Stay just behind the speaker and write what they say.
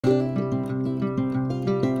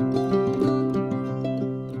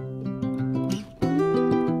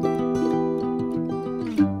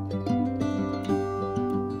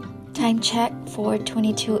Time check,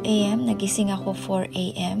 4:22 a.m. Nagising ako 4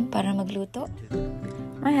 a.m. para magluto.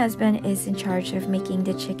 My husband is in charge of making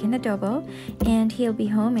the chicken adobo and he'll be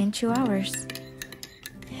home in 2 hours.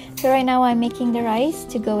 So right now I'm making the rice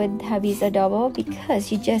to go with hubby's adobo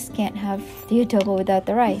because you just can't have the adobo without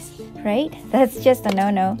the rice, right? That's just a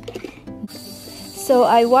no-no. So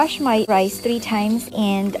I wash my rice 3 times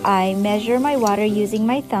and I measure my water using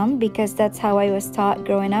my thumb because that's how I was taught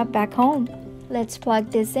growing up back home. Let's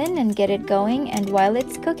plug this in and get it going, and while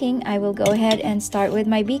it's cooking, I will go ahead and start with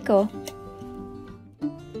my biko.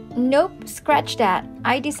 Nope, scratch that.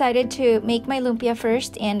 I decided to make my lumpia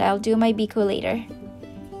first and I'll do my biko later.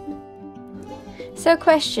 So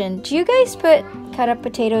question, do you guys put cut up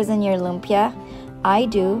potatoes in your lumpia? I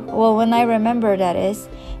do. Well, when I remember, that is.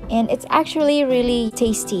 And it's actually really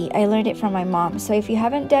tasty. I learned it from my mom. So if you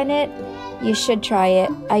haven't done it, you should try it.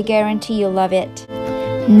 I guarantee you'll love it.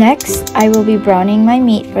 Next, I will be browning my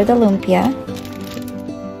meat for the lumpia.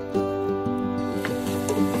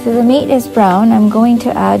 So the meat is brown. I'm going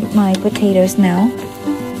to add my potatoes now.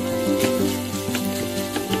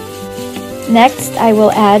 Next, I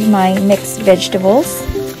will add my mixed vegetables.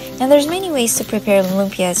 And there's many ways to prepare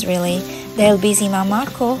lumpias really. Dahil busy mama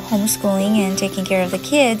ko, homeschooling and taking care of the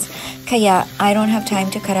kids, kaya I don't have time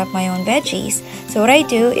to cut up my own veggies. So what I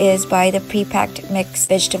do is buy the pre-packed mixed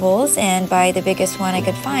vegetables and buy the biggest one I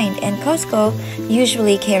could find. And Costco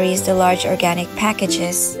usually carries the large organic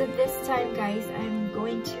packages. So this time guys, I'm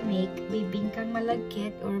going to make bibingkang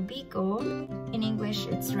malagkit or biko. In English,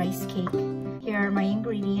 it's rice cake. Here are my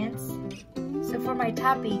ingredients. So for my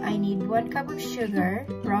topping, I need 1 cup of sugar,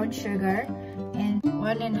 brown sugar, and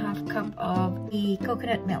 1.5 cup of the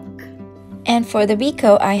coconut milk. And for the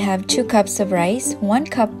biko, I have 2 cups of rice, 1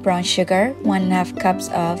 cup brown sugar, 1.5 cups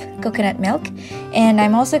of coconut milk, and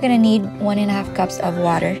I'm also gonna need 1.5 cups of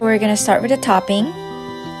water. We're gonna start with the topping.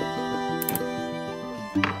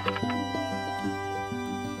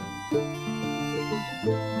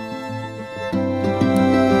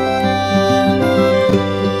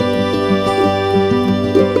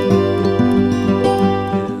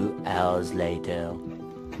 Later.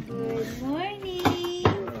 Good morning.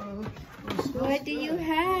 What do you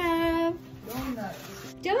have?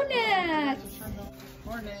 Donuts. Donuts.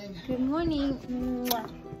 Morning. Good morning.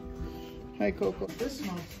 Hi, Coco. This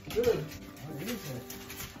smells good. What is it?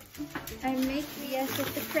 I'm making a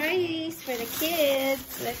surprise for the kids.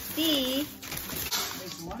 Let's see.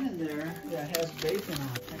 There's one in there that has bacon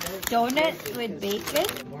on it. Donut with bacon?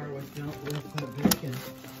 Or with bacon.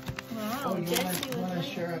 Wow, Oh, you Jesse want to was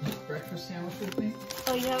share a breakfast sandwich with me?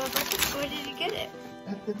 Oh, you have a breakfast? Where did you get it?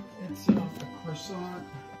 It's a croissant.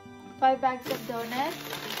 5 bags of donuts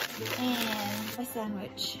and a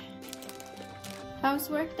sandwich. How's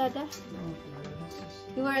work, Dada?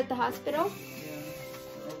 You were at the hospital? Yeah,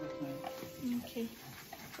 overtime. Okay,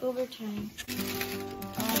 overtime.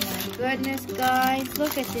 Oh my goodness, guys.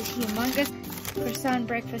 Look at this humongous croissant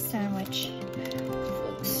breakfast sandwich.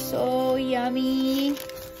 Looks so yummy.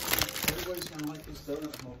 Everybody's going to like this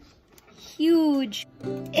donut most. Huge.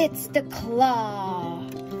 It's the claw.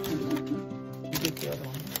 You get the other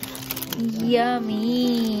one.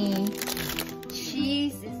 Yummy.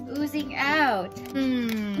 Cheese is oozing out.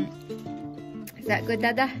 Is that good,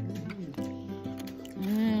 Dada?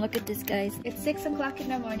 Look at this, guys. It's 6 o'clock in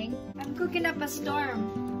the morning. I'm cooking up a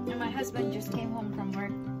storm. And my husband just came home from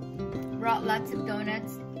work. Brought lots of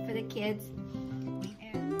donuts for the kids.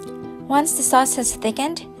 And once the sauce has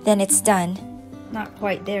thickened, then it's done. Not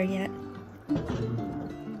quite there yet.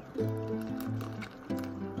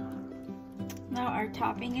 Now our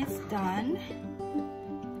topping is done.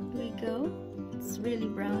 Here we go. It's really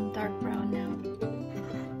brown, dark brown now.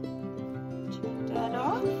 Check that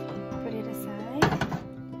off. Put it aside.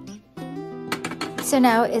 So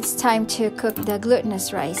now it's time to cook the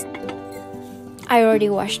glutinous rice. I already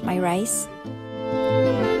washed my rice.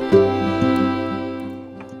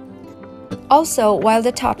 Also, while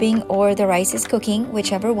the topping or the rice is cooking,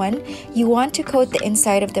 whichever one, you want to coat the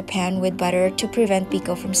inside of the pan with butter to prevent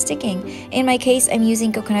biko from sticking. In my case, I'm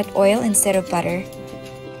using coconut oil instead of butter.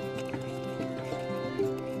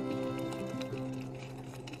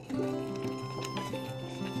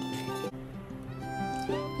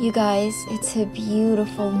 You guys, it's a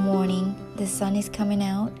beautiful morning. The sun is coming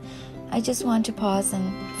out. I just want to pause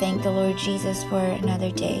and thank the Lord Jesus for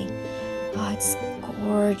another day. Oh, it's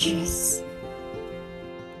gorgeous.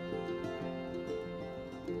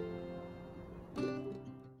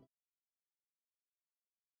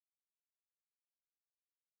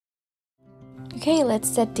 Okay, let's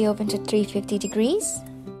set the oven to 350 degrees.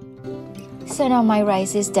 So now my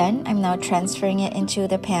rice is done. I'm now transferring it into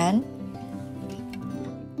the pan.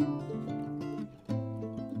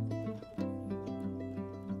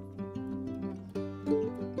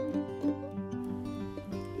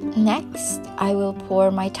 Next, I will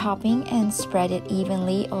pour my topping and spread it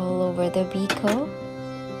evenly all over the biko,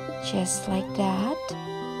 just like that.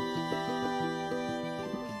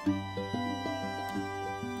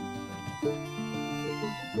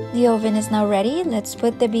 The oven is now ready. Let's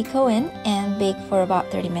put the biko in and bake for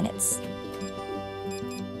about 30 minutes.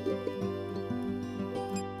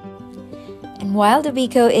 And while the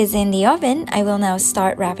biko is in the oven, I will now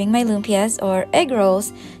start wrapping my lumpias or egg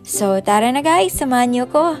rolls. So tara na guys, samahan niyo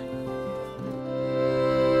ko!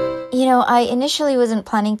 You know, I initially wasn't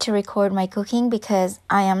planning to record my cooking because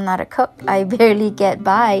I am not a cook. I barely get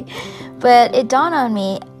by. But it dawned on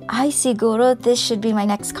me, ay siguro this should be my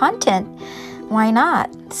next content. Why not?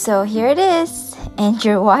 So here it is, and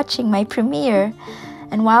you're watching my premiere.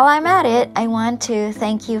 And while I'm at it, I want to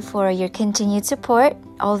thank you for your continued support.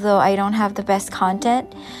 Although I don't have the best content,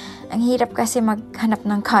 ang hirap kasi maghanap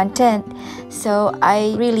ng content. So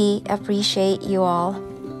I really appreciate you all.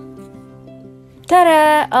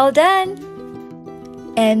 Ta-da! All done!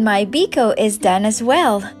 And my biko is done as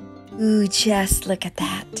well. Ooh, just look at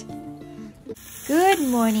that. Good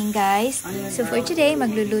morning guys! So for today,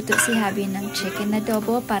 magluluto si Habi ng chicken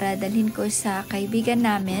adobo para dalhin ko sa kaibigan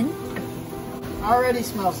namin. Already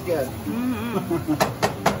smells good.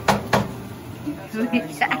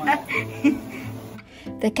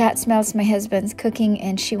 The cat smells my husband's cooking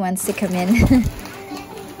and she wants to come in.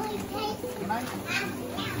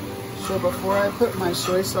 So before I put my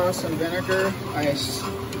soy sauce and vinegar, I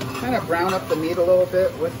kind of brown up the meat a little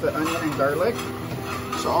bit with the onion and garlic.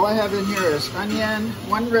 So all I have in here is onion,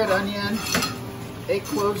 1 red onion, 8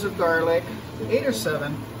 cloves of garlic, 8 or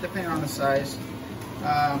 7, depending on the size.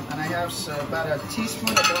 And I have about a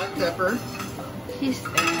teaspoon of black pepper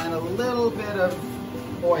and a little bit of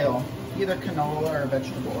oil, either canola or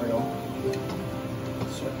vegetable oil,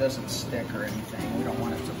 so it doesn't stick or anything. We don't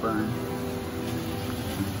want it to burn.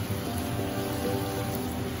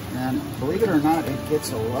 And believe it or not, it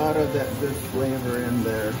gets a lot of that good flavor in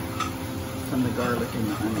there from the garlic and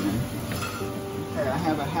the onion. Okay, I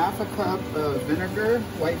have a half a cup of vinegar,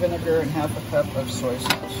 white vinegar, and half a cup of soy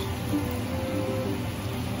sauce.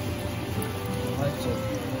 I like to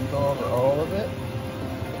go over all of it.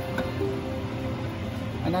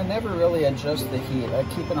 And I never really adjust the heat. I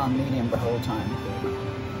keep it on medium the whole time.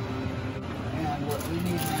 And what we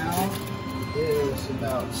need now is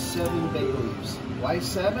about 7 bay leaves. Why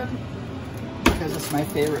 7? Because it's my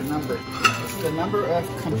favorite number. It's the number of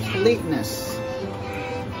completeness.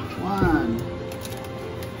 1.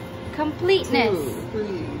 Completeness. 2,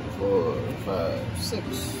 3, 4, 5,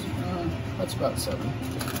 6. That's about 7.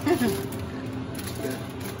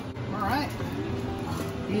 All right.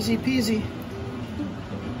 Easy peasy.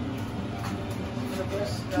 The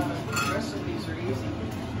best recipes are easy.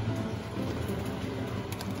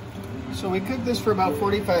 So we cook this for about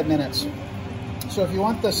 45 minutes. So if you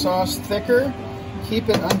want the sauce thicker, keep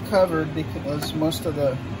it uncovered because most of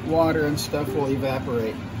the water and stuff will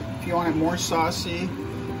evaporate. If you want it more saucy,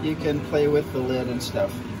 you can play with the lid and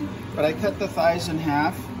stuff. But I cut the thighs in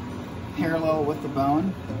half, parallel with the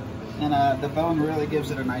bone, and the bone really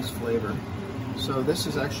gives it a nice flavor. So this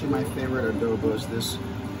is actually my favorite adobo, is this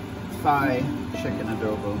thigh chicken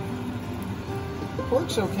adobo.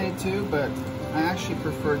 Pork's okay too, but I actually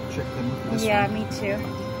prefer chicken. Yeah, me too.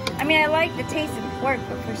 I mean, I like the taste of pork,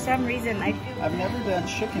 but for some reason I feel... I've never done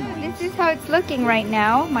chicken wings. This is how it's looking right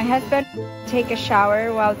now. My husband take a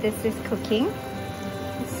shower while this is cooking.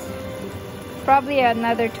 It's probably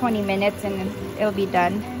another 20 minutes and it'll be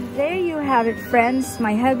done. There you have it, friends.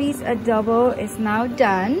 My hubby's adobo is now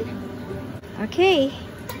done. Okay,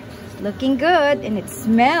 it's looking good and it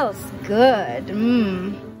smells good.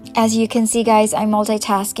 As you can see guys, I'm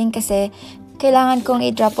multitasking kasi kailangan kong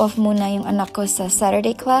i-drop off muna yung anak ko sa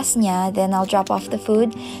Saturday class niya, then I'll drop off the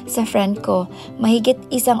food sa friend ko. Mahigit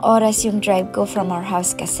 1 oras yung drive ko from our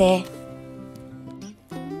house kasi.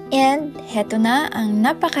 And heto na ang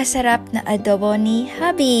napakasarap na adobo ni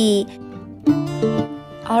hubby.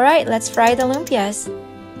 Alright, let's fry the lumpias.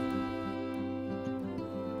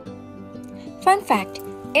 Fun fact,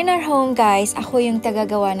 in our home guys, ako yung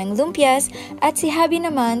tagagawa ng lumpias at si hubby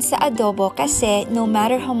naman sa adobo kasi no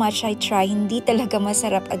matter how much I try, hindi talaga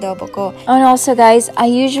masarap adobo ko. And also guys, I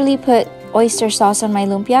usually put oyster sauce on my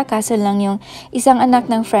lumpia kaso lang yung isang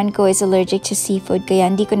anak ng friend ko is allergic to seafood kaya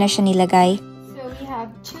hindi ko na siya nilagay. So we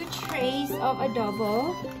have 2 trays of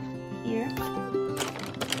adobo here.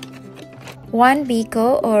 1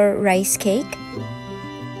 biko or rice cake.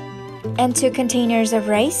 And 2 containers of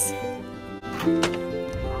rice.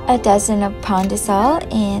 A dozen of pandesal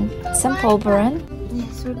and some pulveron.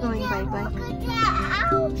 Yes, we're going bye-bye.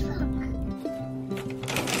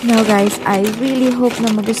 Now guys, I really hope na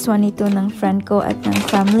magustuhan ito ng friend ko at ng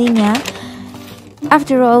family niya.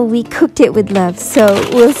 After all, we cooked it with love, so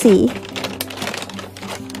we'll see.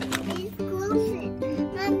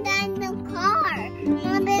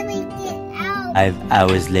 5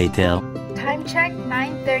 hours later. Time check,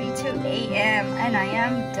 9:32 a.m. and I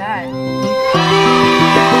am done.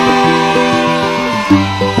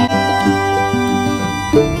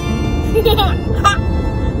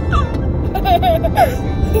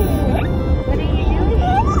 What are you doing?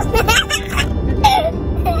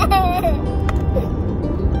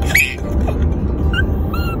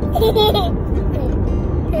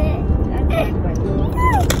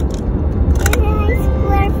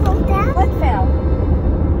 What fell?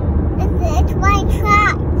 It's my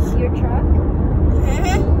truck. Your truck?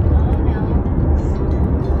 Oh no.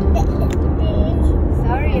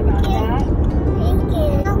 Sorry about that. Thank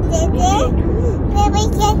you. Did it? Then we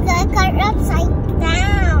get the car upside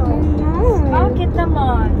down. I'll get them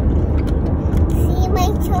on. See my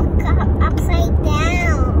truck upside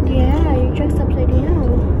down. Yeah, your truck's upside down.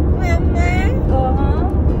 Mama, Uh-huh.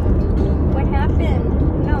 What happened?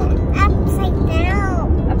 No. upside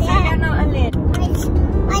down. Upside down na alin?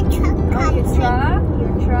 My truck Oh, your truck?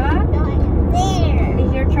 Your truck? there.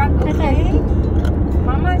 Is your truck okay?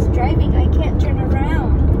 Mama's driving. I can't turn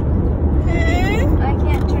around. Huh? I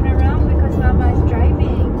can't turn around because Mama's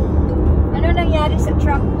driving. Ano nangyari sa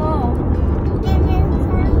truck mo?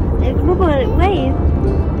 It's Wave.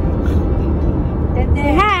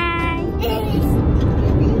 Say hi!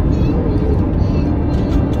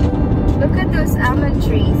 Look at those almond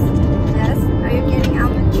trees. Yes? Are you getting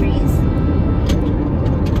almond trees?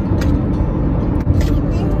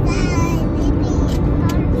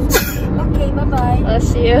 Okay, bye-bye.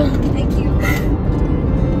 Bless you. Thank you.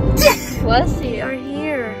 Bless We you. are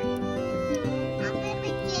here. I'm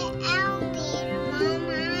gonna get out there,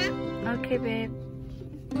 Mama. Okay, babe.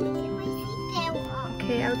 Get my seatbelt on.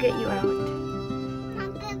 Okay, I'll get you out.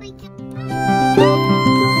 I'm gonna get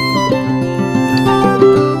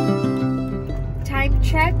Time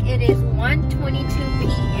check, it is 1:22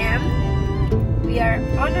 p.m. We are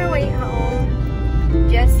on our way home.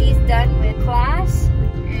 Jesse's done with class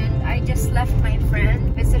and I just left my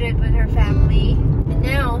friend, visited with her family, and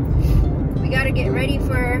now we gotta get ready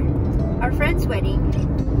for our friend's wedding.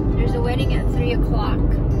 There's a wedding at 3 o'clock,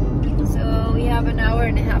 so we have an hour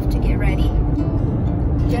and a half to get ready.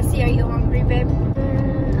 Jesse, are you hungry, babe?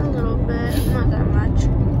 A little bit, not that much.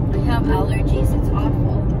 I have allergies, it's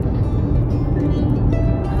awful.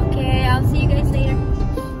 Okay, I'll see you guys later.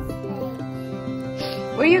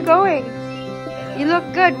 Where are you going? You look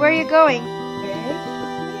good. Where are you going?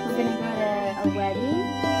 We're gonna go to a wedding.